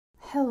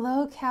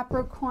Hello,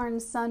 Capricorn,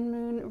 Sun,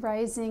 Moon,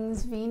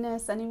 Risings,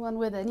 Venus, anyone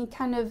with any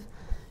kind of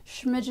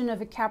schmidgen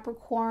of a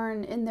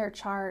Capricorn in their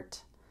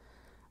chart.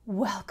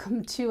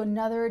 Welcome to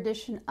another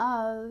edition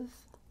of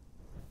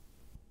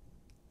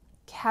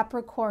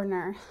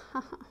Capricorner.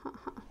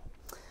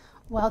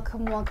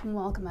 Welcome, welcome,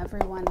 welcome,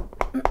 everyone.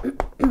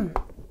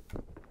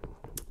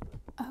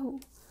 Oh,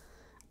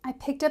 I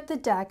picked up the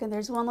deck and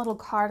there's one little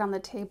card on the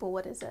table.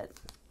 What is it?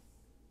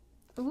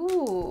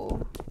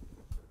 Ooh.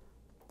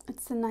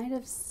 It's the Knight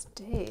of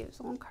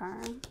Staves.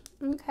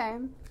 Okay.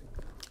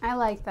 I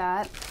like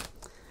that.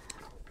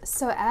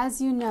 So as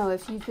you know,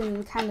 if you've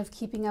been kind of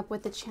keeping up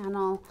with the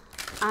channel,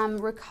 I'm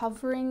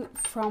recovering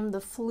from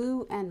the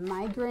flu and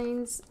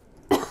migraines.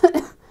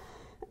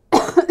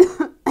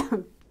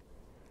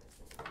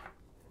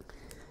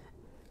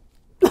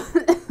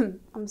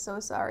 I'm so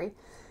sorry.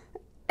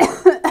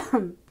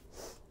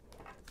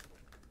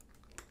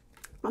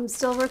 I'm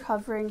still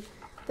recovering.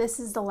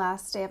 This is the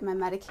last day of my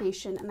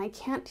medication and I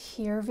can't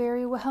hear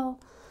very well,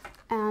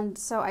 and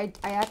so I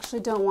actually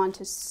don't want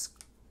to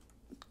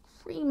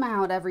scream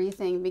out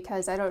everything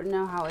because I don't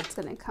know how it's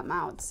going to come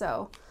out.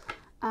 So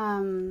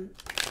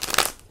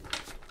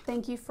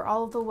thank you for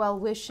all of the well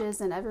wishes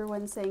and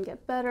everyone saying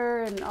get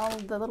better and all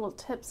of the little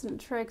tips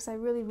and tricks. I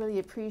really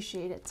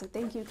appreciate it, so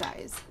thank you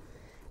guys.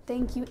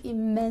 Thank you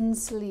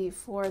immensely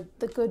for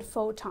the good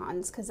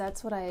photons, because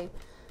that's what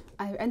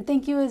and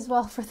thank you as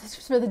well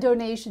for the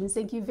donations.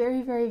 Thank you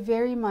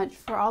very much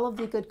for all of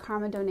the good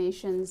karma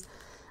donations.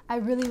 I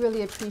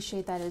really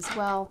appreciate that as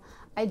well.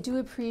 I do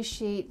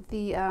appreciate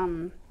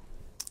the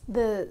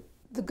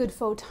good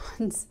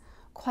photons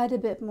quite a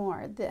bit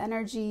more. The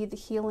energy, the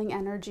healing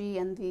energy,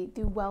 and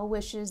the well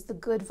wishes, the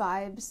good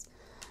vibes.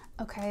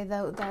 Okay,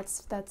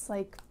 that's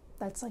like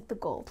the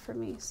gold for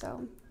me.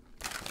 So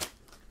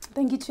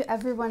thank you to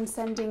everyone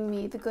sending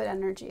me the good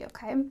energy.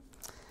 Okay,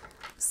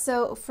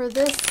 so for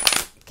this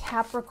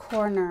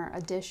Capricorner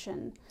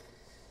edition,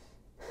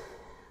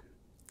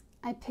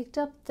 I picked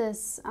up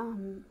this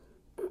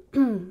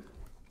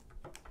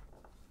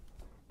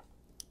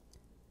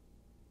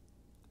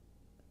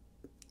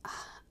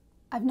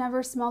I've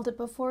never smelled it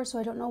before, so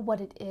I don't know what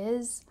it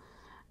is.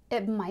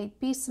 It might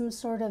be some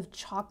sort of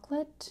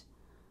chocolate,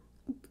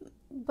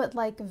 but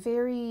like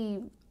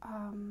very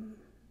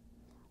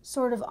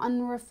sort of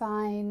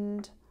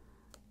unrefined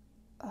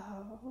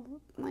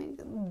like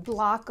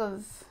block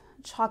of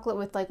chocolate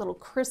with like little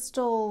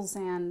crystals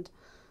and,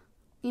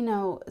 you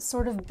know,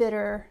 sort of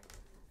bitter.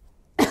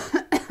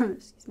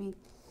 Excuse me.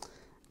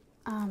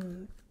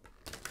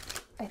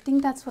 I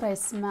think that's what I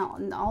smell.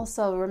 And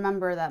also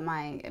remember that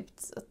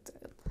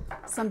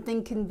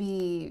something can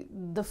be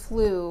the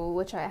flu,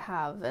 which I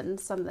have, and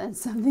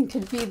something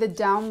could be the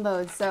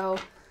download. So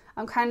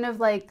I'm kind of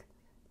like,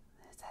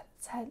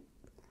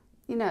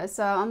 you know,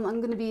 so I'm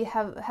going to be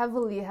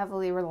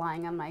heavily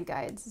relying on my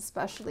guides,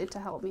 especially to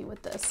help me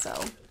with this. So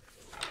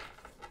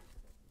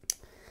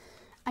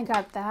I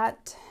got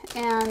that,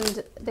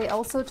 and they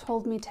also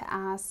told me to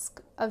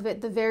ask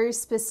the very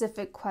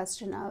specific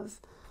question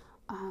of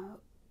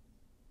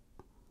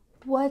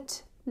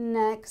what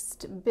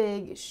next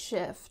big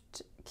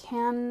shift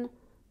can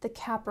the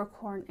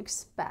Capricorn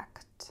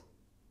expect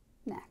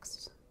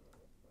next?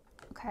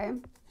 Okay,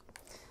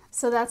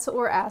 so that's what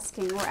we're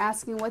asking. We're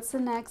asking what's the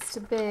next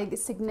big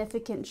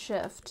significant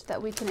shift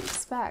that we can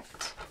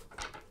expect,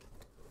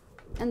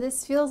 and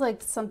this feels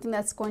like something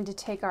that's going to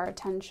take our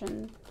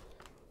attention.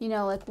 You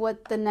know, like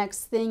what the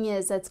next thing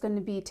is that's going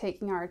to be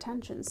taking our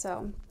attention.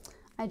 So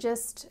I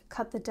just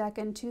cut the deck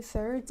in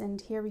 2/3,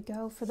 and here we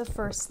go for the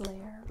first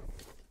layer.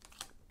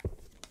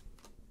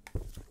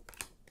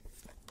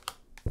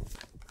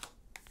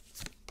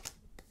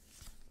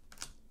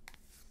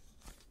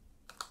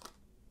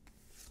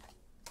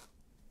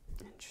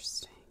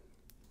 Interesting.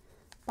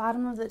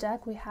 Bottom of the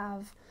deck, we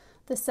have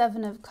the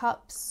Seven of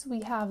Cups,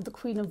 we have the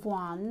Queen of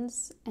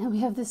Wands, and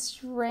we have the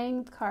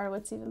Strength card.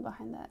 What's even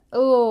behind that?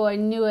 Oh, I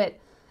knew it.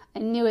 I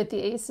knew it. The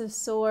Ace of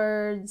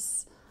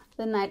Swords,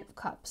 the Knight of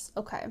Cups.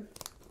 Okay.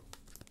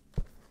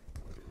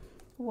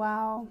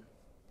 Wow.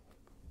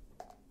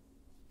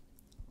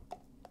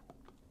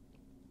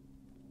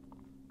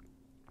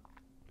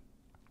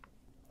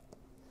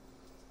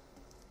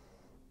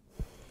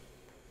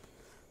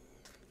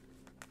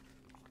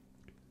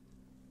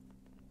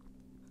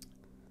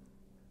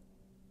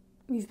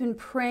 You've been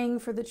praying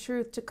for the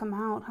truth to come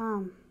out,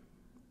 huh?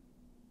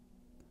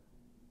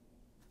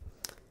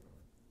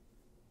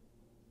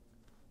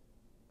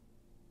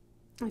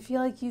 I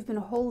feel like you've been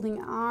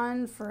holding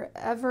on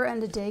forever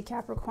and a day,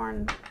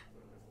 Capricorn.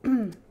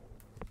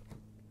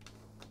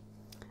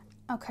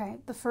 Okay,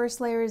 the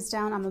first layer is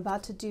down. I'm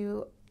about to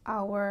do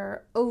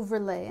our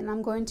overlay, and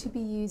I'm going to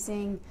be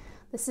using,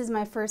 this is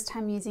my first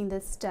time using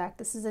this deck.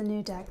 This is a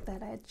new deck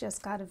that I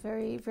just got, a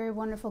very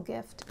wonderful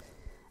gift.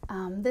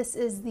 This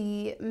is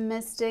the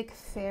Mystic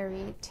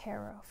Fairy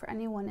Tarot for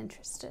anyone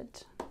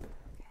interested.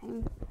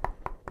 Okay.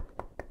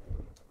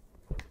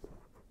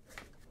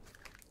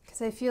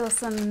 Because I feel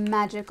some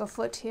magic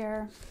afoot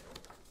here.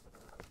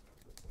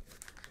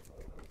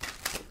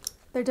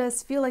 There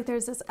does feel like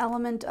there's this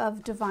element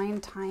of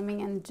divine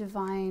timing and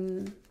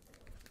divine...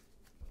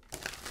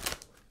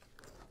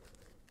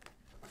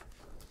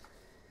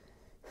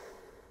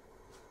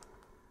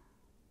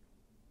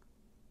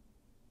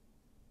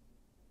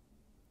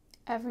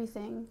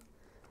 everything.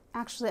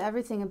 Actually,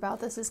 everything about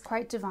this is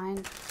quite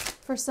divine.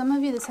 For some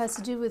of you, this has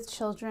to do with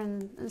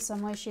children in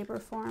some way, shape, or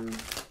form.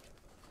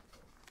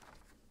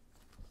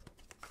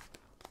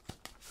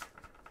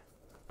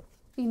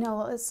 You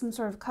know, it's some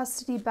sort of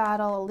custody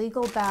battle, a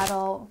legal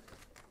battle.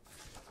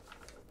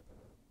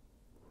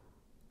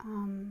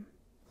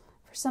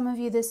 For some of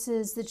you, this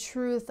is the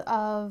truth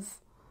of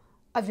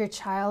your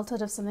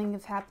childhood, of something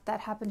that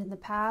happened in the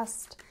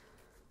past.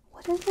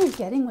 What am I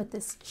getting with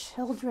this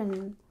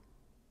children?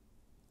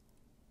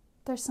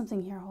 There's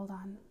something here, hold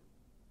on.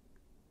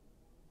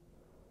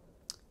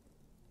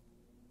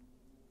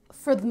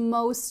 For the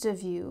most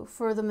of you,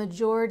 for the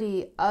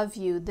majority of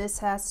you, this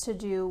has to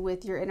do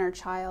with your inner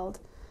child.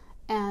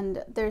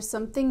 And there's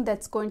something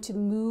that's going to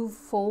move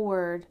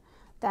forward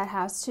that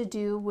has to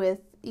do with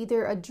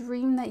either a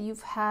dream that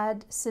you've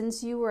had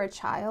since you were a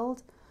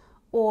child,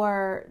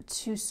 or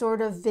to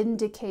sort of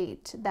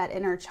vindicate that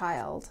inner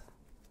child.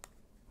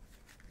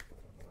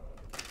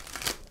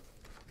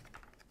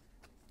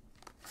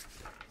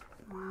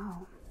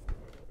 Wow.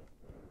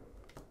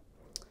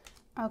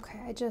 Okay,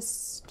 I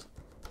just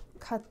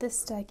cut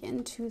this deck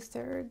in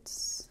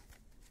 2/3.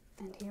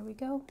 And here we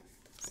go.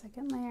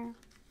 Second layer.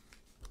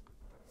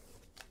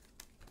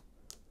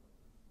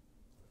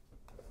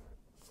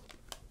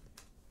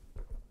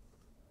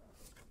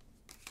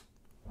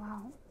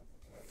 Wow.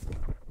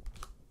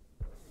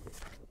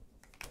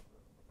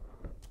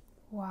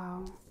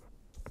 Wow.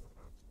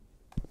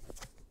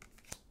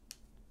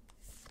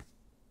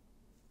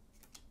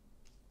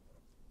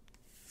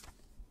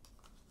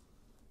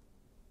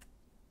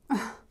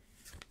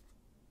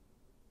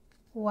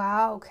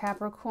 Wow,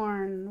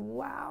 Capricorn.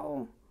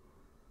 Wow.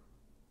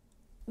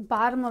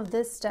 Bottom of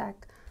this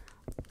deck,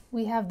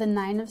 we have the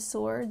 9 of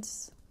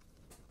Swords.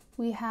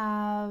 We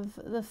have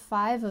the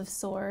 5 of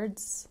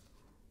Swords.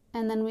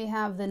 And then we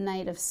have the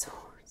Knight of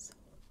Swords.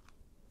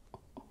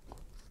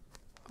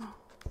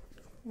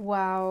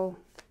 Wow.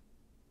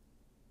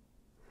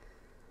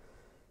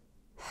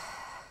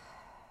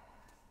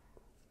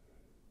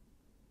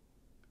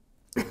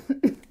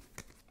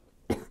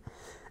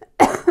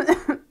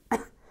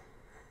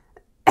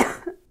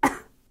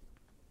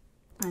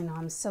 I know,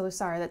 I'm so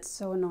sorry. That's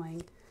so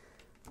annoying.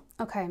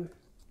 Okay.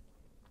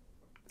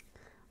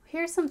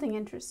 Here's something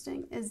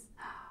interesting is,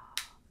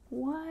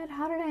 what?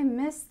 How did I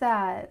miss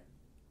that?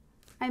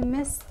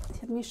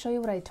 Let me show you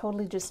what I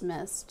totally just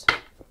missed.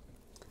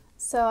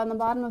 So on the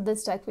bottom of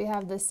this deck, we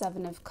have the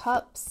 7 of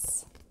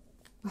Cups.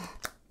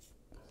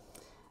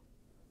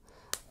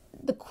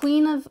 The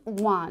Queen of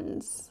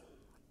Wands.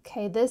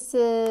 Okay, this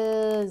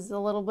is a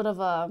little bit of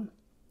a,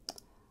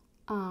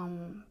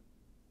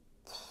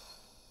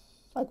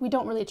 like we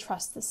don't really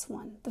trust this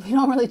one. We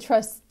don't really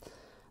trust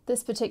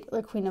this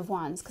particular Queen of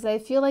Wands, because I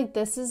feel like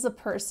this is a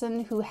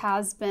person who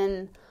has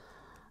been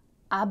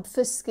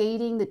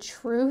obfuscating the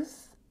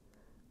truth.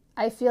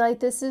 I feel like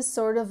this is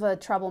sort of a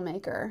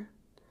troublemaker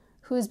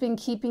who's been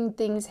keeping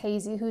things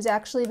hazy, who's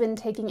actually been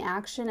taking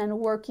action and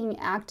working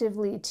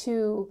actively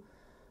to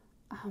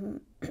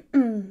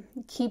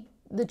keep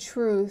the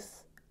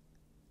truth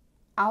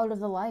out of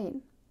the light,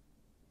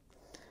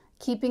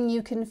 keeping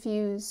you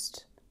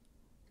confused.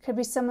 Could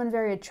be someone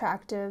very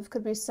attractive,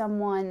 could be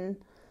someone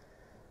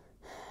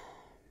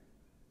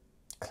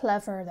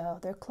clever, though.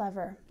 They're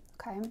clever,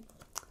 okay?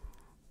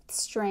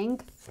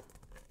 Strength.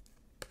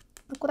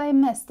 Look what I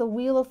missed, the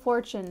Wheel of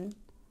Fortune.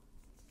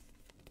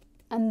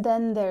 And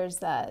then there's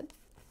that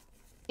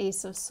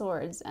Ace of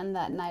Swords and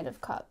that Knight of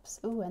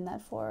Cups. Ooh, and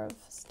that 4 of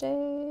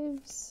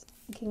Staves.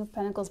 The King of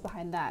Pentacles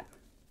behind that.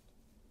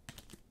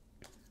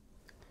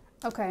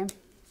 Okay.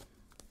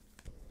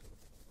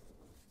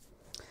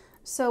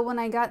 So when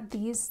I got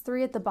these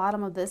 3 at the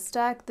bottom of this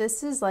deck,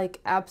 this is like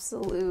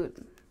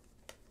absolute...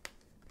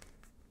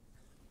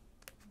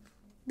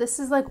 This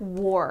is like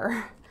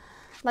war.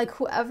 Like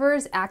whoever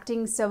is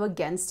acting so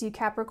against you,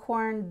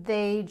 Capricorn,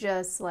 they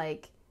just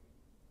like,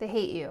 they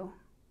hate you.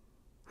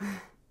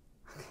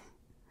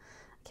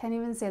 Can't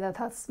even say that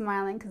without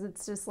smiling, because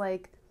it's just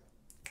like,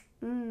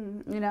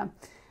 you know,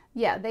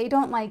 yeah, they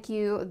don't like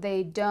you.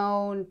 They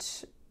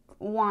don't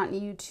want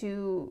you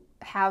to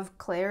have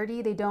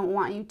clarity. They don't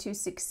want you to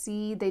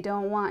succeed. They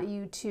don't want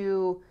you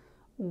to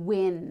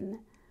win.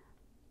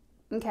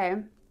 Okay.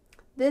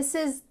 This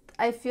is,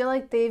 I feel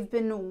like they've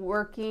been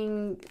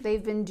working,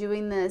 they've been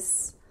doing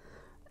this.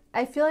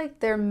 I feel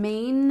like their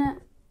main,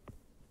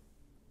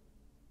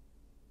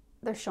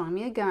 they're showing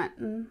me a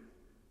gun.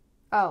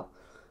 Oh,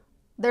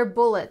 their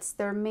bullets,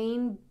 the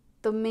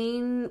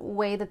main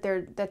way that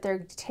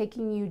they're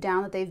taking you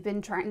down, that they've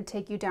been trying to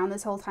take you down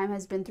this whole time,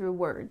 has been through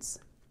words.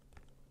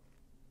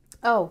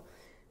 Oh,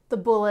 the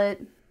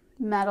bullet,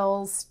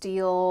 metal,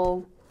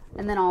 steel,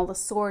 and then all the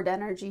sword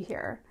energy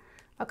here.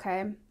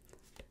 Okay.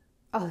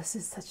 Oh, this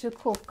is such a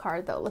cool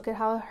card, though. Look at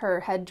how her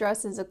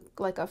headdress is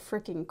like a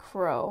freaking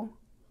crow.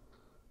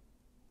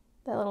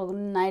 That little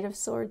Knight of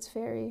Swords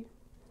fairy.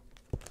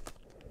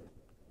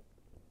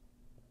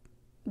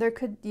 There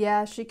could,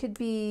 yeah, she could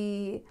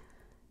be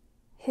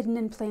hidden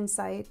in plain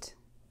sight,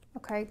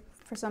 okay,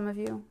 for some of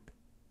you.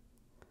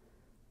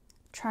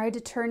 Tried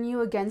to turn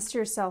you against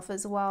yourself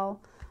as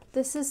well.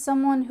 This is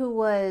someone who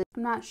was,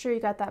 I'm not sure you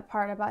got that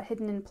part about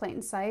hidden in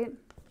plain sight.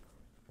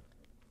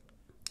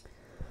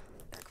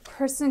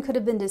 Person could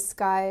have been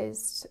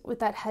disguised with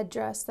that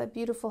headdress, that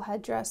beautiful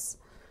headdress.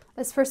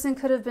 This person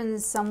could have been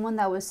someone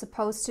that was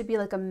supposed to be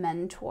like a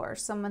mentor,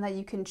 someone that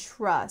you can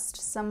trust,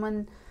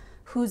 someone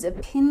whose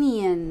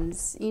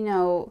opinions, you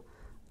know,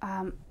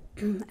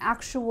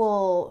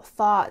 actual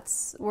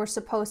thoughts were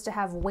supposed to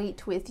have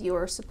weight with you,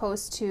 or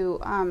supposed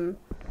to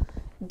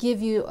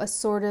give you a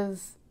sort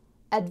of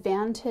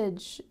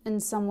advantage in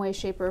some way,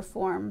 shape, or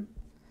form.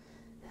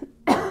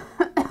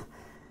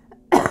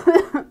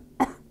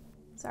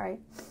 Sorry.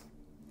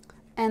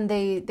 And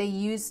they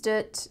used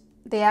it,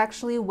 they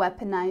actually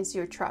weaponized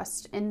your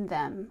trust in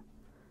them,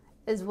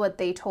 is what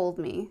they told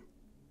me.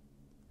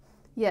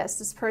 Yes,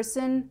 this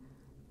person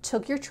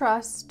took your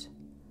trust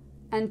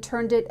and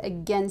turned it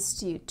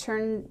against you,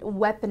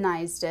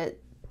 weaponized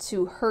it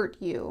to hurt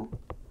you,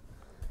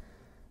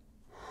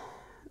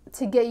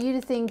 to get you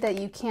to think that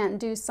you can't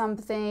do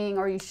something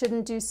or you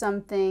shouldn't do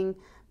something.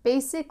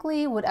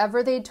 Basically,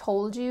 whatever they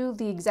told you,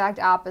 the exact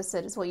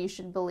opposite is what you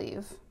should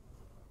believe.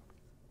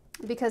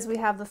 Because we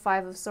have the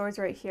Five of Swords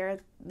right here.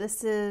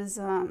 This is,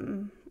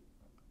 I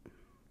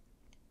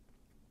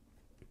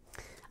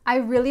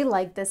really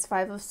like this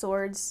Five of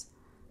Swords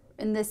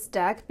in this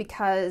deck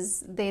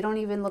because they don't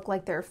even look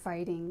like they're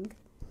fighting.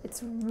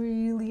 It's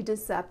really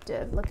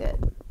deceptive. Look at,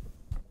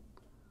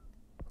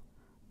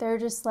 they're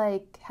just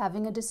like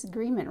having a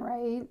disagreement,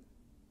 right?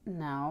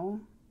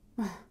 No.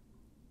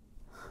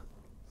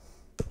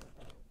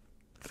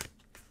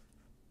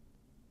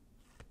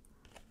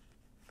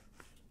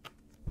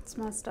 It's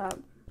messed up.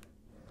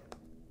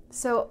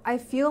 So I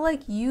feel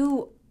like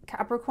you,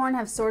 Capricorn,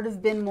 have sort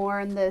of been more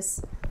in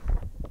this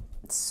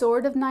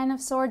sort of Nine of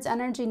Swords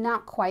energy,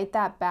 not quite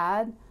that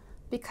bad,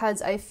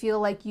 because I feel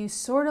like you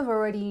sort of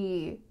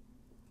already,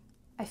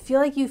 I feel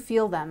like you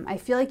feel them. I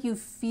feel like you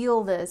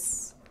feel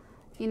this,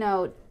 you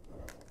know,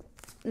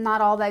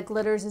 not all that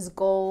glitters is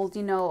gold,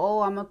 you know,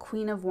 oh, I'm a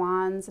Queen of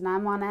Wands and I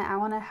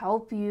want to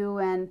help you,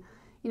 and,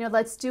 you know,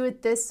 let's do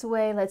it this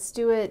way, let's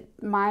do it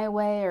my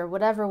way, or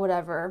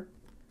whatever.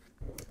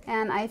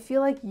 And I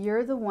feel like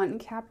you're the one,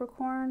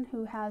 Capricorn,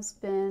 who has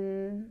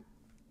been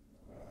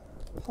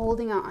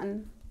holding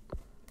on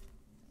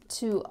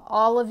to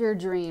all of your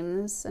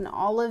dreams and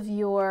all of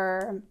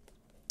your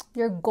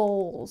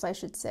goals, I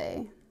should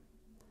say.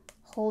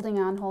 Holding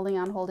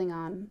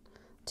on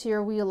to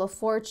your Wheel of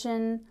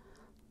Fortune.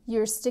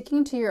 You're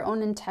sticking to your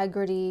own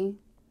integrity.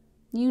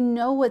 You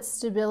know what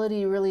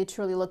stability really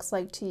truly looks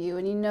like to you,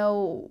 and you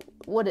know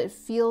what it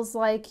feels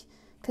like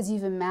because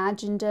you've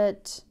imagined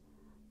it.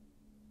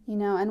 You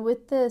know, and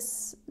with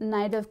this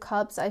Knight of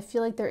Cups, I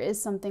feel like there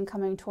is something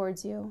coming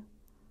towards you.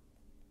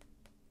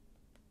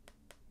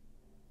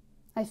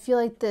 I feel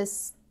like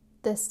this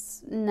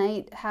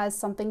knight has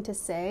something to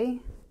say,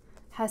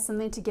 has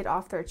something to get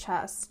off their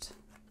chest.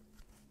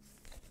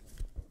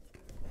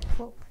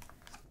 Whoa.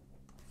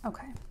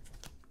 Okay.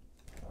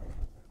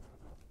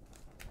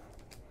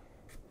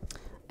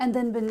 And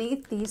then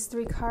beneath these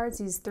three cards,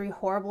 these three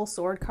horrible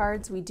sword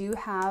cards, we do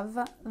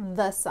have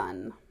the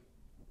Sun.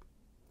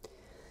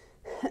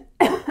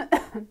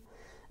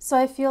 So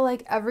I feel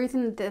like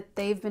everything that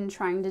they've been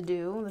trying to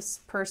do, this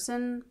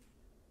person,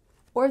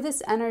 or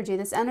this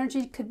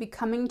energy could be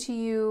coming to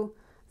you,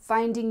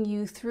 finding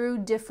you through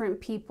different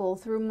people,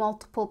 through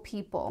multiple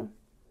people,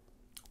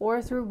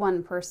 or through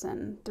one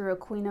person, through a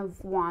Queen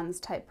of Wands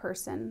type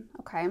person,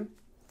 okay?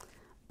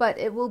 But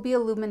it will be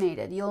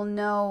illuminated. You'll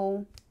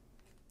know,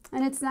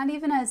 and it's not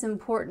even as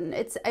important.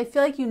 I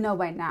feel like you know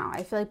by now.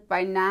 I feel like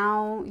by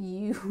now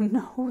you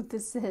know who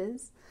this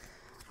is.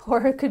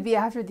 Or it could be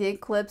after the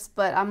eclipse,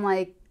 but I'm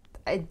like,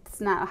 it's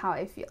not how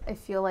I feel. I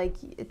feel like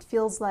it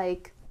feels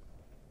like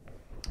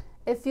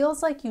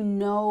you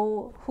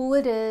know who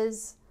it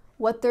is,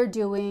 what they're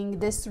doing.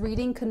 This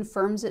reading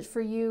confirms it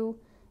for you,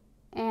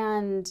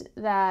 and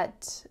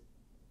that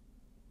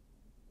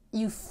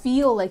you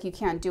feel like you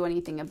can't do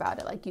anything about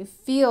it. Like you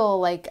feel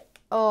like,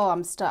 oh,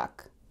 I'm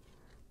stuck.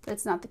 But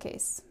it's not the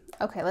case.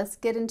 Okay, let's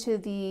get into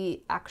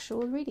the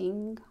actual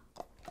reading.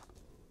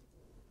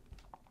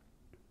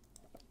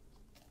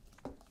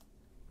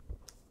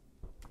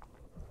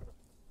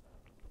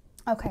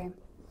 Okay,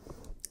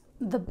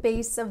 the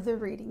base of the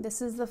reading.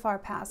 This is the far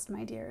past,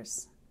 my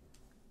dears.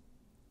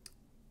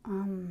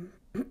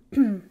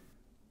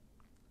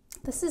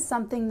 This is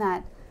something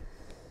that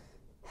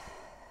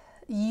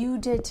you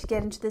did to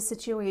get into the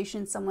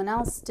situation, someone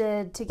else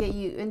did to get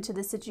you into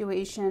the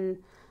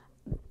situation,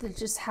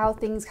 just how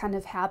things kind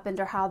of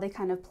happened or how they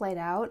kind of played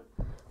out.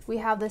 We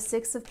have the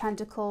Six of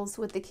Pentacles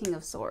with the King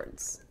of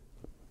Swords.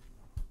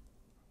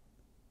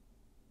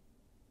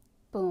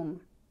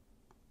 Boom.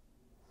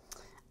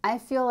 I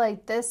feel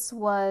like this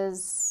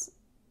was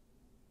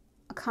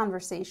a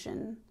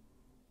conversation.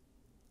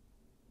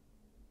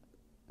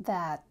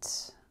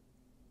 that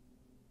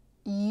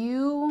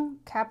you,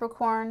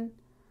 Capricorn,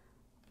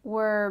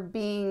 were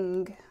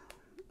being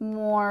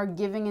more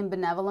giving and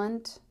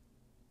benevolent.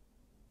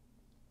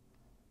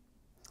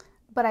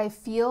 But I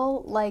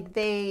feel like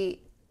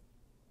they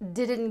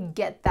didn't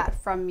get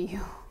that from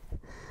you.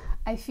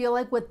 I feel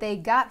like what they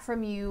got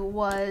from you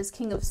was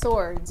King of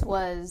Swords,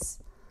 was,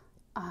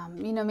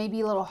 you know, maybe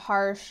a little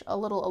harsh, a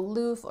little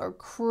aloof or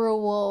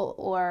cruel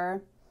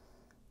or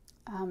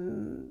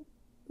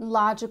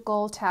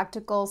logical,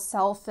 tactical,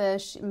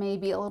 selfish,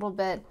 maybe a little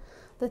bit.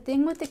 The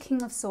thing with the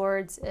King of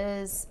Swords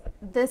is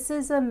this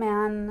is a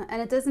man,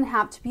 and it doesn't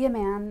have to be a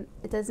man.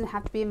 It doesn't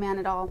have to be a man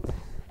at all.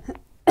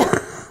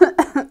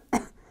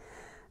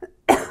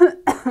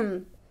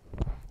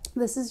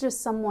 This is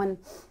just someone,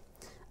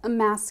 a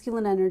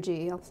masculine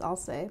energy, I'll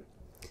say,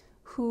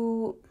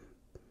 who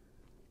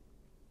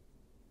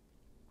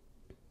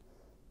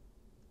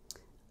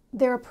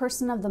they're a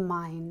person of the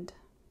mind,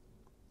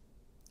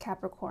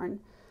 Capricorn.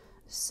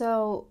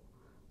 So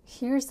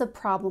here's the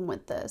problem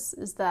with this,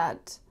 is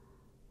that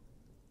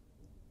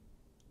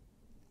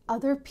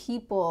other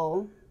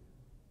people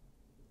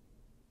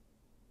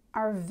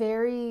are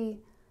very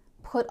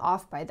put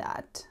off by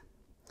that.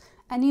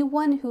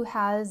 Anyone who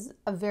has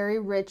a very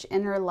rich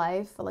inner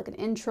life, like an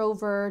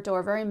introvert or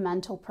a very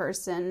mental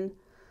person,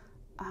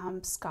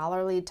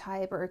 scholarly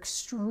type or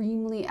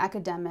extremely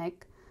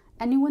academic,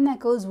 anyone that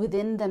goes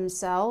within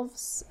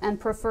themselves and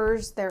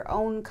prefers their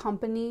own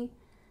company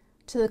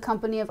to the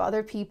company of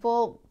other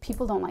people,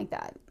 people don't like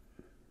that.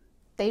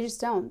 They just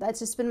don't. That's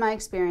just been my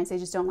experience. They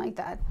just don't like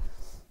that.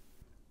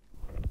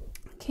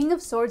 King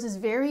of Swords is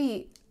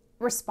very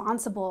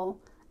responsible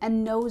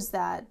and knows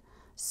that.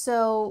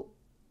 So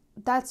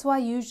that's why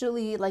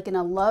usually, like in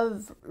a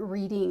love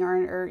reading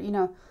or you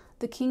know,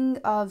 the King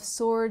of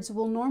Swords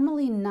will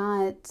normally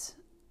not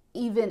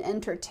even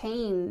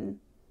entertain,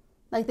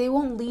 like they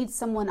won't lead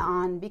someone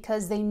on,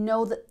 because they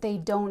know that they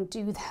don't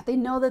do that. They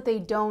know that they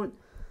don't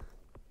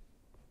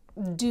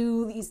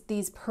do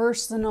these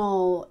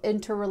personal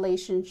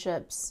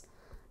interrelationships,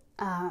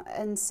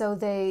 and so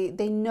they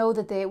know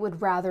that they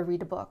would rather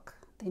read a book.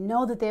 They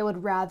know that they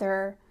would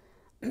rather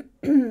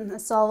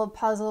solve a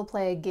puzzle,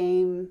 play a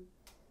game,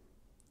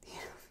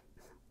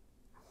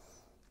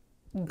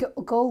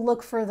 go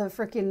look for the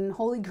freaking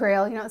Holy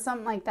Grail, you know,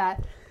 something like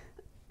that.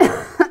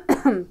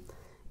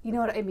 You know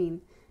what I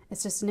mean?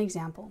 It's just an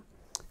example.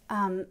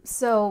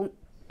 So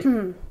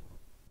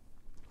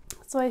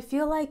I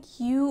feel like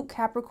you,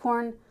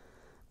 Capricorn,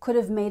 could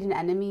have made an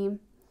enemy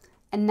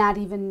and not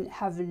even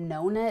have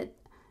known it.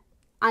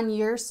 On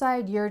your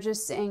side, you're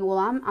just saying, well,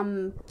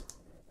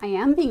 I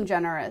am being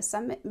generous.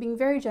 I'm being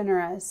very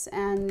generous,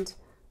 and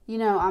you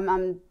know,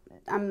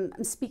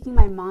 I'm speaking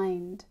my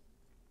mind.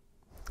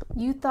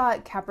 You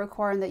thought,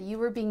 Capricorn, that you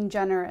were being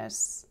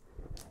generous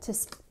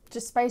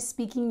just by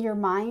speaking your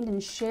mind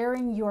and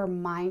sharing your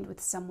mind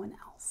with someone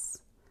else.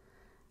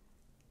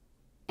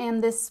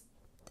 And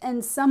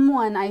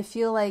someone, I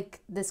feel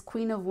like this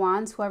Queen of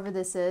Wands, whoever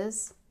this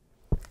is,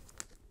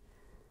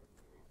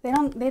 they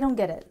don't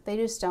get it. They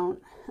just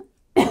don't.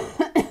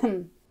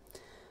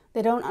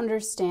 They don't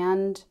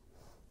understand.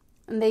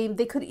 And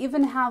they could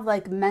even have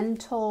like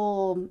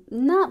mental,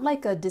 not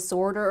like a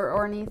disorder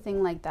or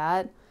anything like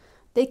that.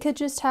 They could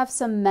just have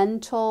some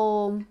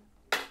mental,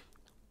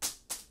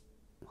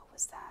 what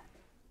was that?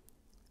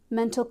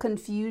 Mental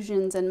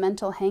confusions and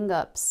mental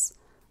hangups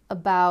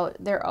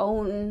about their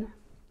own.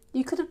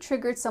 You could have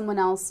triggered someone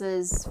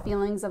else's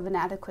feelings of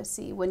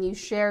inadequacy when you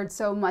shared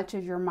so much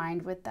of your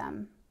mind with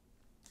them.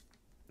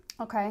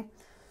 Okay.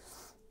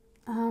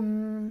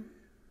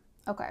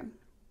 Okay.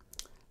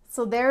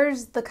 So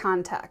there's the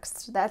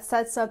context. That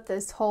sets up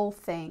this whole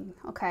thing,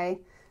 okay?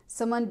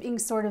 Someone being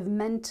sort of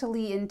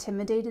mentally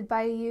intimidated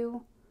by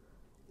you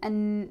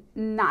and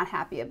not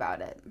happy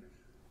about it.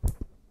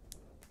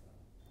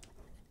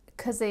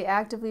 Because they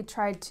actively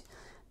tried to...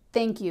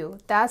 Thank you.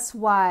 That's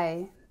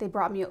why they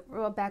brought me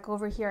back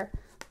over here.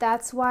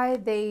 That's why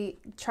they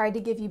tried to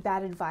give you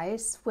bad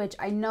advice, which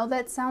I know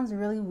that sounds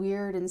really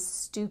weird and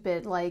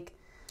stupid. Like,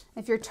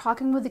 if you're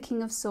talking with the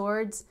King of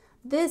Swords,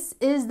 this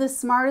is the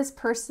smartest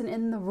person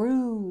in the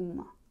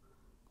room.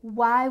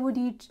 Why would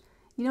you...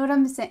 You know what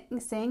I'm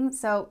saying?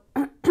 So,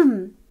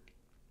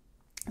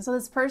 so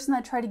this person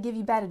that tried to give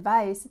you bad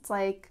advice, it's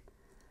like,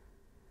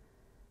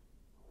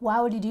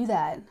 why would you do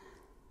that?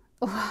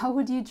 Why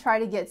would you try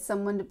to get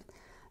someone to...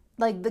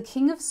 Like, the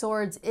King of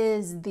Swords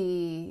is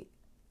the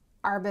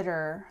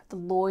arbiter, the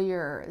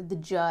lawyer, the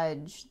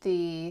judge,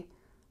 the...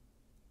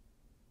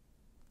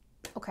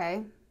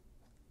 Okay.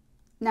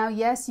 Now,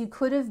 yes, you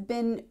could have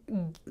been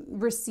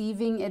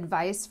receiving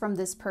advice from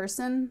this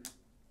person,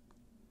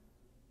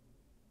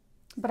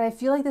 but I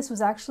feel like this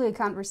was actually a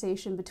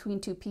conversation between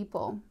two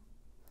people.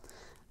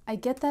 I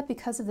get that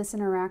because of this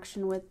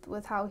interaction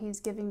with how he's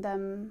giving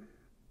them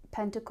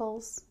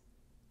pentacles.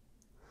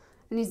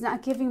 And he's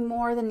not giving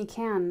more than he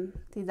can,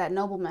 that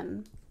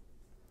nobleman.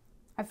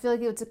 I feel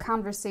like it's a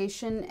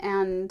conversation,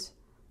 and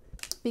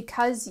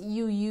because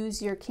you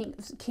use your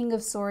King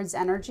of Swords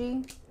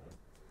energy,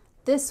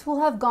 This will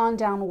have gone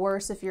down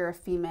worse if you're a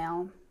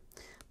female,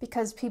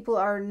 because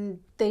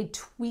they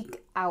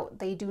tweak out.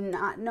 They do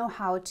not know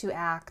how to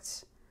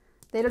act.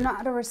 They don't know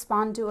how to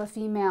respond to a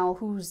female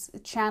who's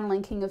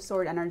channeling King of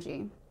Swords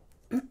energy.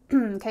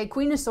 Okay,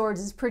 Queen of Swords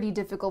is pretty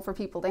difficult for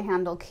people to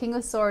handle. King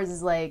of Swords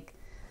is like,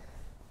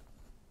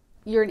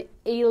 you're an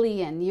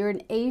alien. You're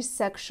an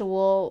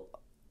asexual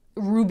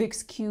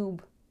Rubik's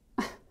Cube.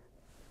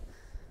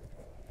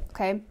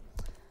 Okay?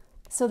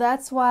 So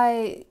that's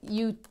why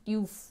you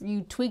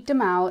tweaked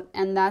them out,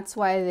 and that's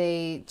why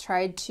they've been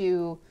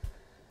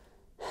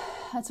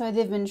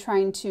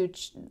trying to,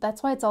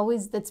 that's why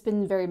it's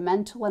been very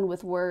mental and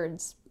with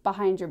words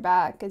behind your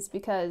back, is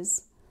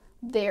because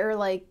they're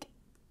like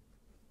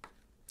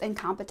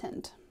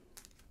incompetent.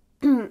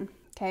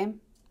 Okay?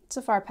 It's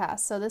a far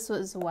past, so this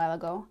was a while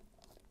ago.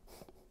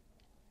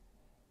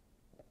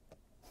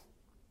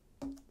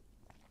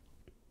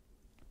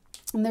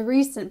 In the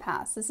recent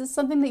past, this is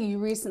something that you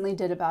recently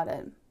did about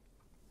it,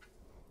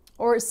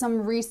 or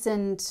some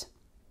recent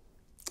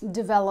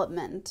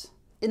development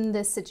in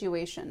this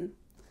situation.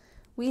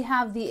 We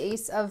have the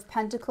Ace of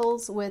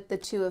Pentacles with the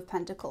Two of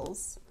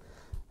Pentacles.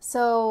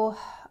 So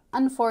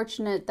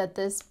unfortunate that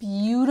this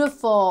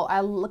beautiful,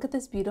 look at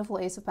this beautiful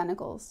Ace of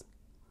Pentacles.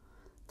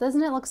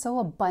 Doesn't it look so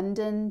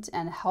abundant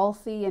and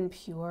healthy and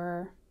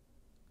pure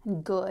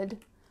and good?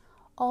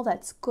 All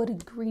that's good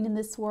and green in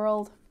this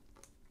world.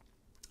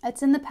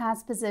 It's in the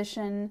past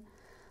position,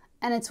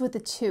 and it's with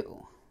the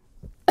 2.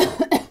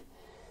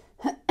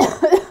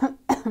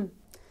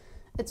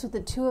 It's with the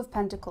Two of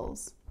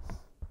Pentacles.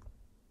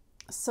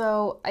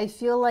 So I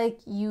feel like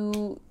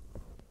you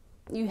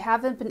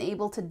haven't been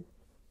able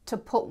to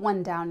put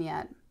one down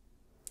yet.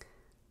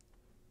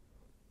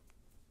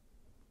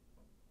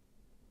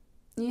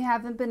 You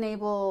haven't been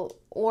able,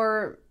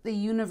 or the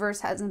universe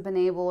hasn't been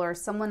able, or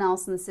someone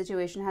else in the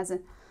situation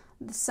hasn't.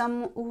 It's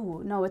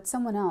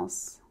someone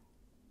else.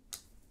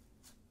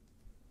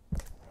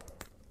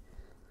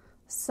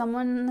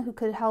 Someone who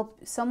could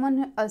help,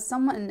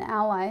 an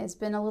ally has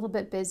been a little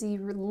bit busy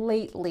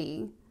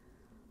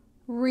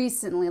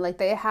recently, like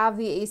they have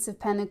the Ace of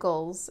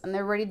Pentacles and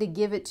they're ready to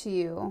give it to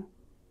you.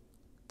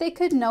 They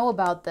could know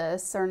about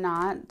this or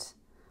not,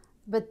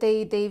 but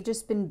they've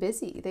just been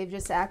busy. They've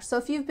just acted. So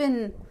if you've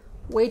been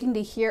waiting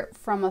to hear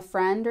from a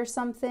friend or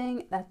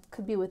something, that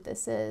could be what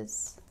this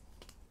is.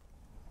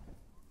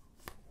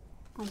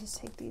 I'll just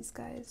take these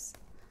guys.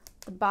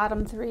 The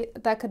bottom 3,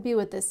 that could be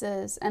what this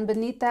is. And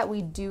beneath that,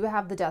 we do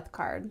have the Death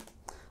card.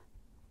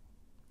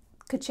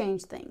 Could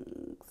change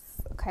things,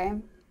 okay?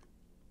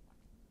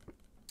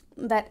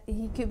 That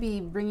he could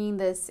be bringing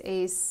this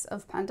Ace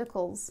of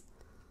Pentacles.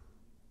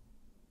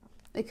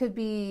 It could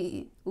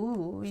be,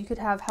 you could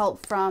have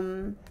help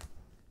from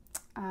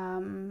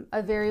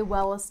a very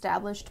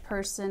well-established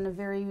person, a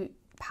very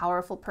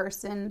powerful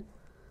person,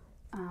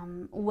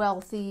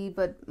 wealthy,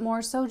 but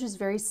more so just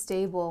very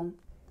stable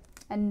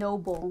and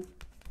noble.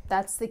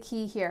 That's the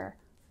key here.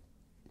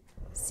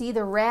 See,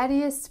 the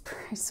rattiest,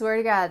 I swear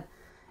to God,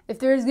 if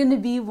there's going to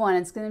be one,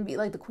 it's going to be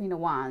like the Queen of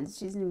Wands.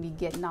 She's going to be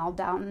getting all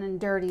down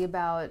and dirty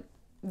about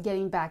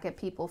getting back at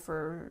people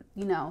for,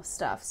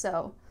 stuff.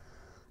 So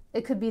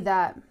it could be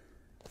that,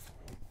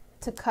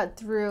 to cut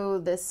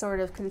through this sort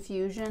of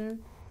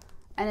confusion.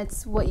 And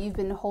it's what you've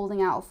been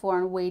holding out for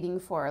and waiting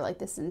for like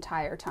this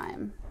entire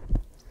time.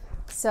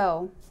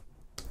 So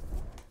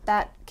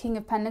that King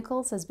of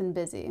Pentacles has been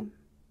busy.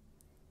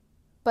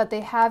 But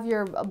they have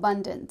your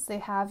abundance, they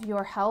have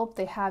your help,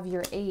 they have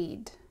your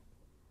aid.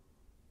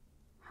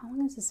 How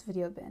long has this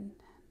video been?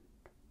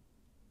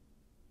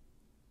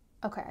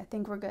 Okay, I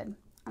think we're good.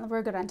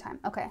 We're good on time.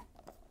 Okay.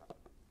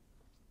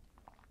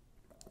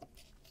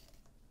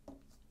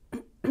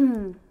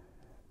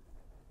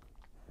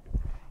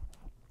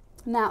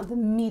 Now, the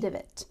meat of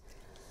it.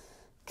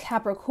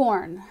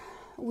 Capricorn.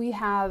 We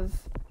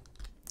have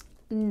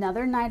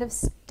another Knight of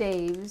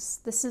Staves.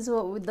 This is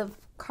what the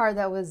card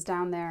that was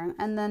down there,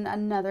 and then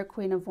another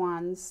Queen of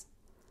Wands.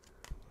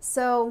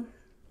 So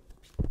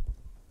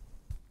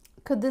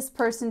could this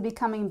person be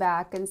coming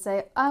back and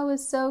say, I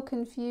was so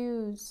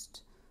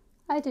confused,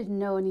 I didn't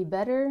know any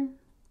better?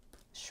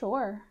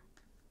 Sure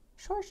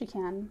she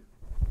can.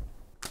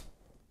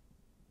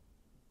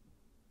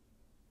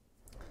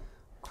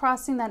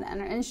 Crossing that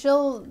energy,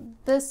 and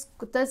this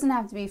doesn't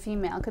have to be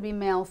female, it could be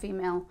male,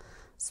 female.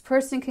 This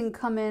person can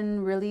come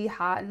in really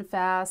hot and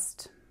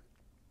fast.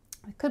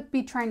 It could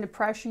be trying to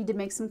pressure you to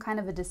make some kind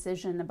of a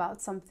decision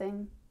about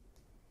something.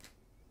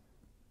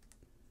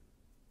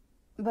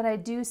 But I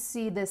do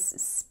see this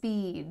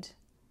speed.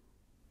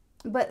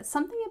 But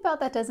something about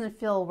that doesn't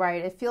feel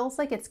right. It feels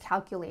like it's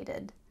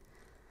calculated.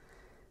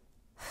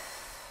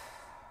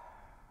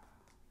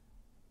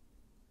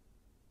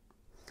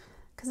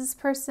 Because this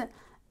person,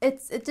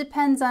 it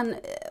depends on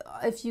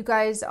if you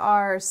guys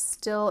are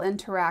still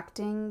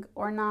interacting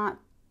or not.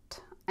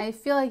 I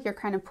feel like you're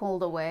kind of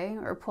pulled away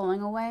or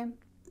pulling away,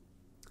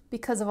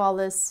 because of all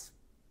this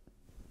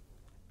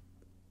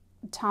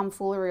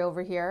tomfoolery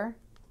over here.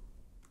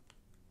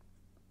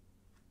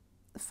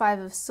 5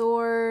 of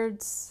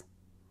Swords,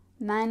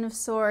 Nine of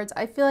Swords.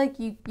 I feel like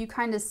you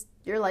kind of,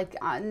 you're like,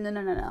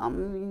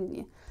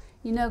 no.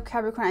 You know,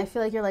 Capricorn, I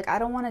feel like you're like, I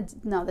don't want to,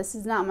 no, this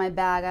is not my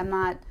bag. I'm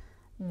not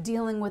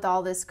dealing with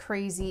all this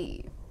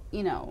crazy,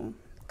 you know,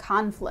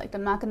 conflict.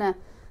 I'm not going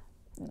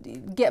to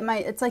get my,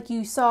 it's like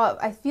you saw,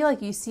 I feel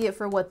like you see it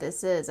for what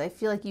this is. I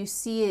feel like you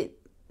see it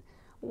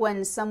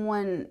when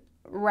someone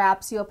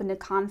wraps you up into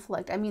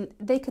conflict. I mean,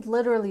 they could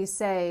literally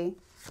say,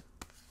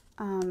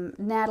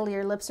 Natalie,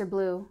 your lips are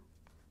blue.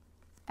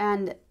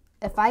 And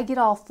if I get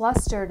all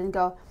flustered and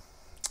go,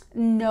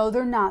 no,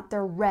 they're not,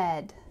 they're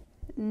red.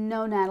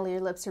 No, Natalie, your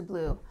lips are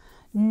blue.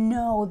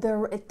 No, they're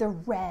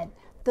red.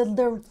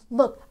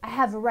 Look, I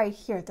have it right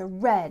here. They're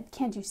red.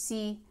 Can't you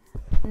see?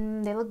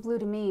 They look blue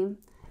to me.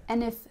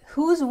 And if,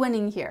 who's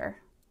winning here?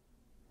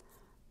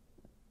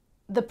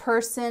 The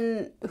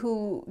person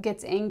who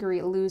gets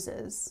angry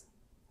loses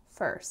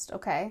first,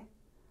 okay?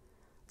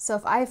 So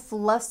if I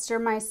fluster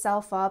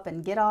myself up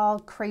and get all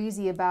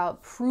crazy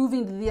about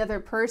proving to the other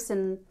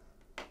person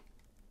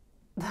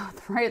the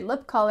right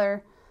lip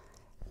color,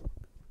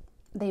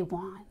 they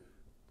won.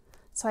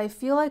 So I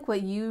feel like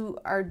what you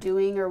are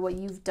doing or what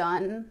you've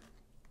done,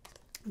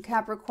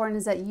 Capricorn,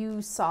 is that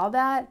you saw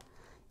that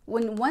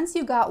once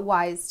you got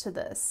wise to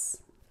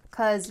this,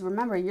 because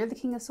remember, you're the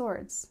King of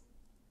Swords.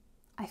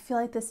 I feel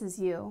like this is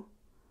you.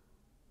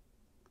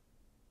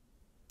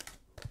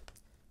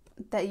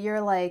 That you're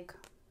like,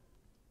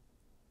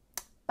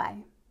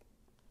 bye.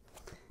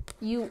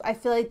 I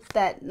feel like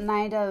that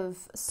Knight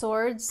of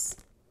Swords,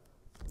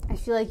 I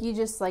feel like you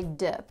just like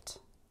dipped.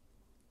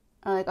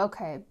 Or like,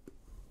 okay,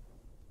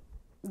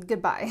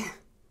 goodbye.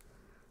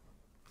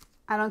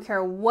 I don't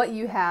care what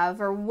you have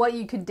or what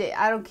you could do.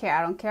 I don't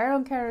care.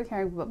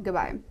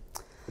 Goodbye.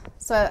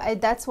 So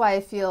that's why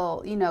I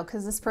feel, you know,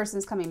 because this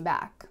person's coming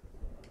back.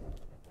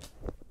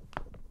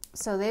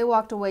 So they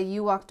walked away,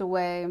 you walked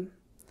away.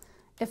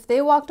 If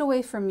they walked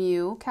away from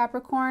you,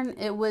 Capricorn,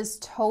 it was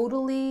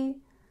totally,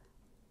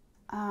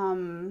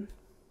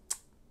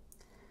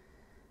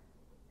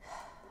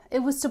 it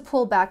was to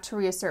pull back to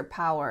reassert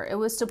power. It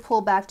was to pull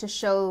back to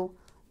show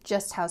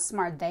just how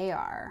smart they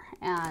are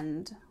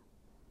and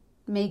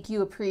make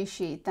you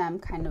appreciate them.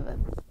 Kind of a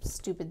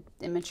stupid,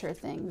 immature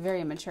thing.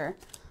 Very immature.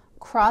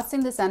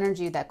 Crossing this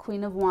energy, that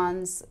Queen of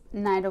Wands,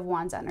 Knight of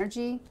Wands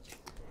energy,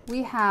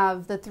 we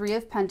have the Three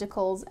of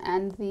Pentacles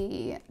and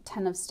the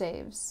Ten of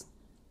Staves.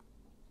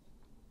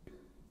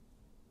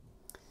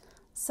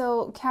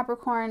 So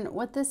Capricorn,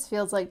 what this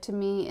feels like to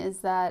me is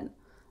that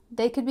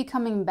they could be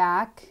coming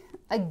back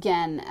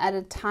again at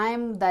a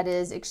time that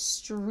is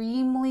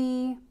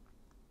extremely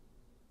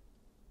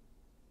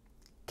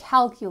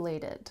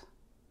calculated.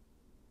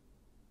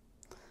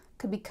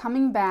 Could be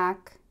coming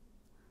back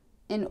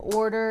in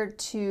order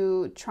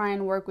to try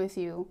and work with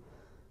you.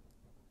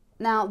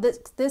 Now,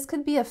 this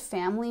could be a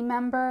family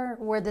member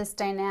where this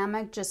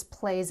dynamic just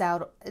plays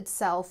out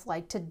itself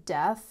like to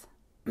death.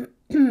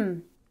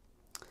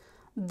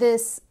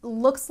 This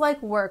looks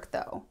like work,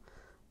 though.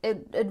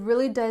 It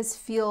really does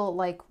feel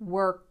like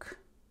work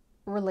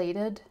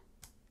related.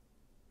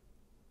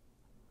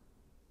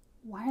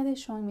 Why are they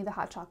showing me the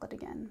hot chocolate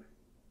again?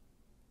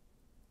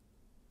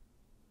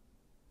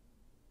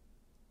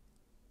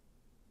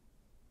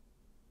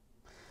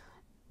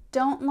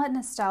 Don't let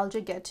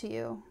nostalgia get to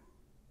you.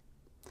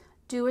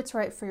 Do what's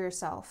right for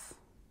yourself.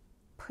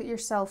 Put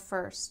yourself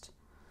first.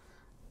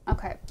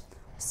 Okay,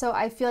 so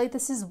I feel like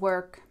this is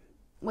work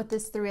with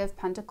this Three of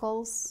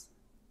Pentacles.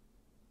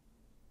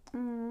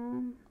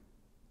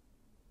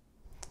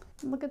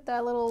 Look at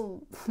that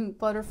little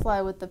butterfly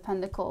with the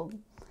pentacle.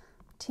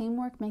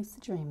 Teamwork makes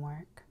the dream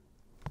work.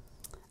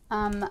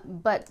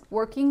 But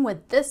working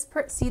with this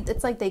see,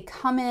 it's like they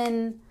come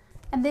in,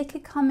 and they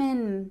could come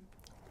in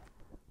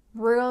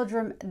real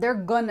they're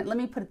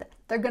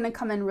gonna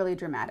come in really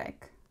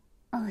dramatic.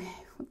 Okay,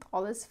 with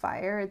all this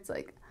fire, it's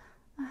like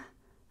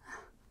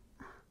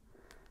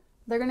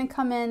they're gonna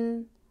come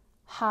in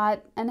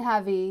hot and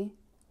heavy,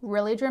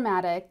 really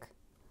dramatic.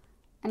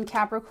 And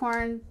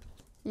Capricorn,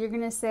 you're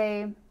gonna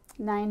say,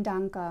 Nein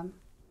danke.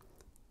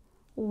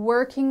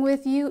 Working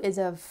with you is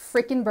a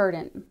freaking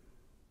burden.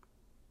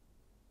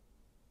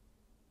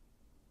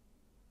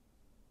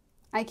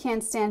 I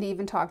can't stand to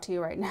even talk to you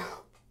right now,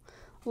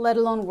 let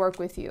alone work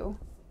with you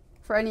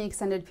for any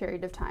extended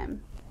period of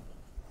time.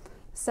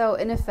 So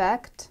in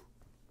effect,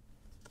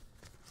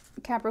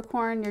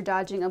 Capricorn, you're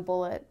dodging a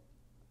bullet.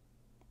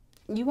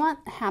 You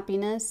want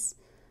happiness.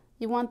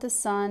 You want the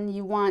sun.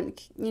 You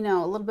want, you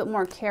know, a little bit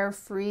more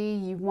carefree.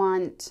 You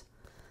want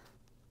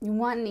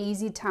an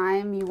easy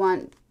time. You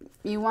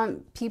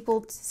want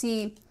people to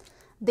see.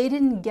 They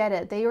didn't get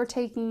it. They were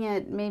taking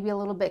it maybe a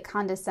little bit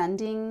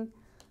condescending,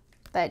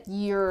 that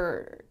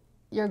you're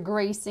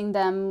gracing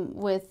them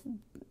with,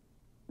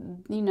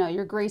 you know,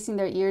 you're gracing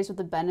their ears with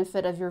the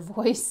benefit of your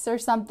voice or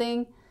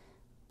something.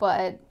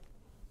 But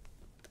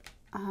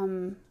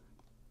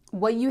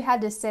what you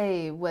had to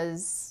say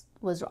was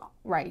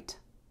right.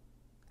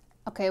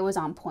 Okay, it was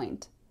on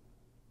point.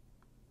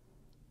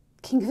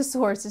 King of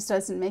Swords just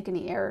doesn't make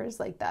any errors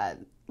like that.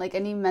 Like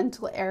any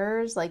mental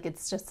errors, like it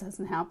just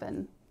doesn't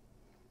happen.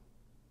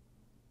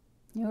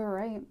 You were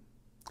right.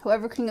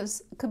 Whoever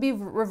could be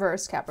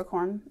reversed,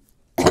 Capricorn.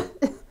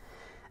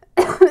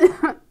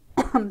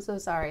 I'm so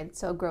sorry. It's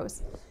so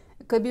gross.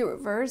 It could be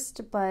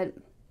reversed, but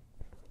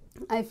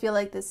I feel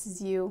like this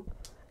is you.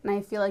 And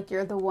I feel like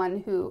you're the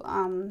one who,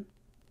 and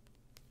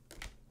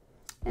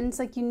it's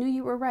like you knew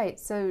you were right.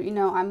 So, you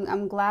know,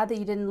 I'm glad that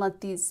you didn't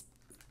let this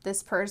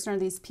person or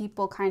these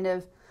people kind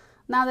of,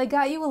 now they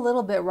got you a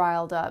little bit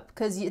riled up,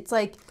 because it's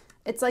like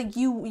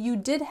you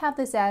did have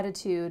this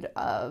attitude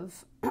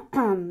of,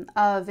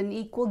 of an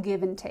equal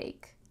give and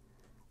take.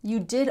 You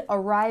did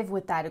arrive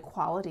with that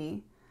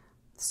equality.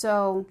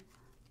 So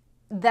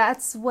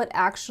that's what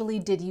actually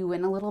did you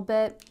in a little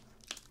bit,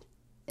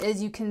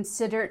 is you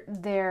considered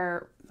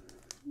their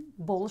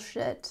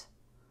bullshit.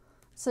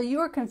 So you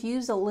were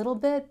confused a little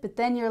bit, but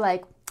then you're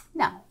like,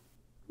 no,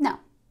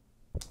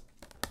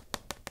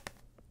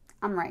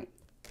 I'm right.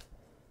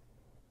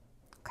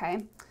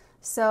 Okay,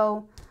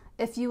 so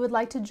if you would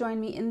like to join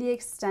me in the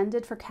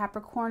extended for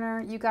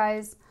Capricorner, you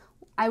guys,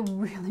 I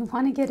really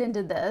want to get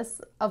into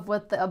this of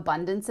what the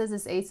abundance is,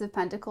 this Ace of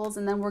Pentacles,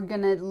 and then we're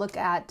going to look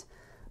at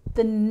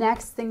the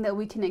next thing that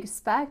we can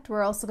expect.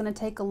 We're also going to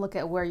take a look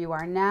at where you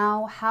are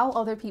now, how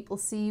other people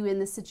see you in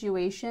the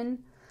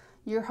situation,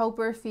 your hope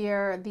or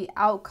fear, the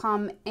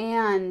outcome,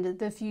 and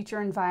the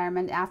future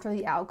environment after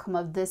the outcome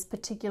of this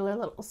particular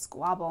little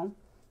squabble.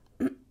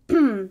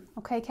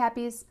 Okay,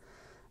 Cappies?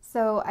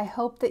 So I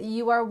hope that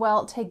you are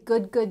well. Take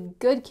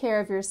good care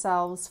of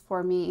yourselves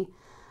for me.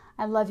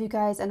 I love you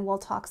guys, and we'll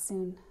talk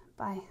soon.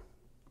 Bye.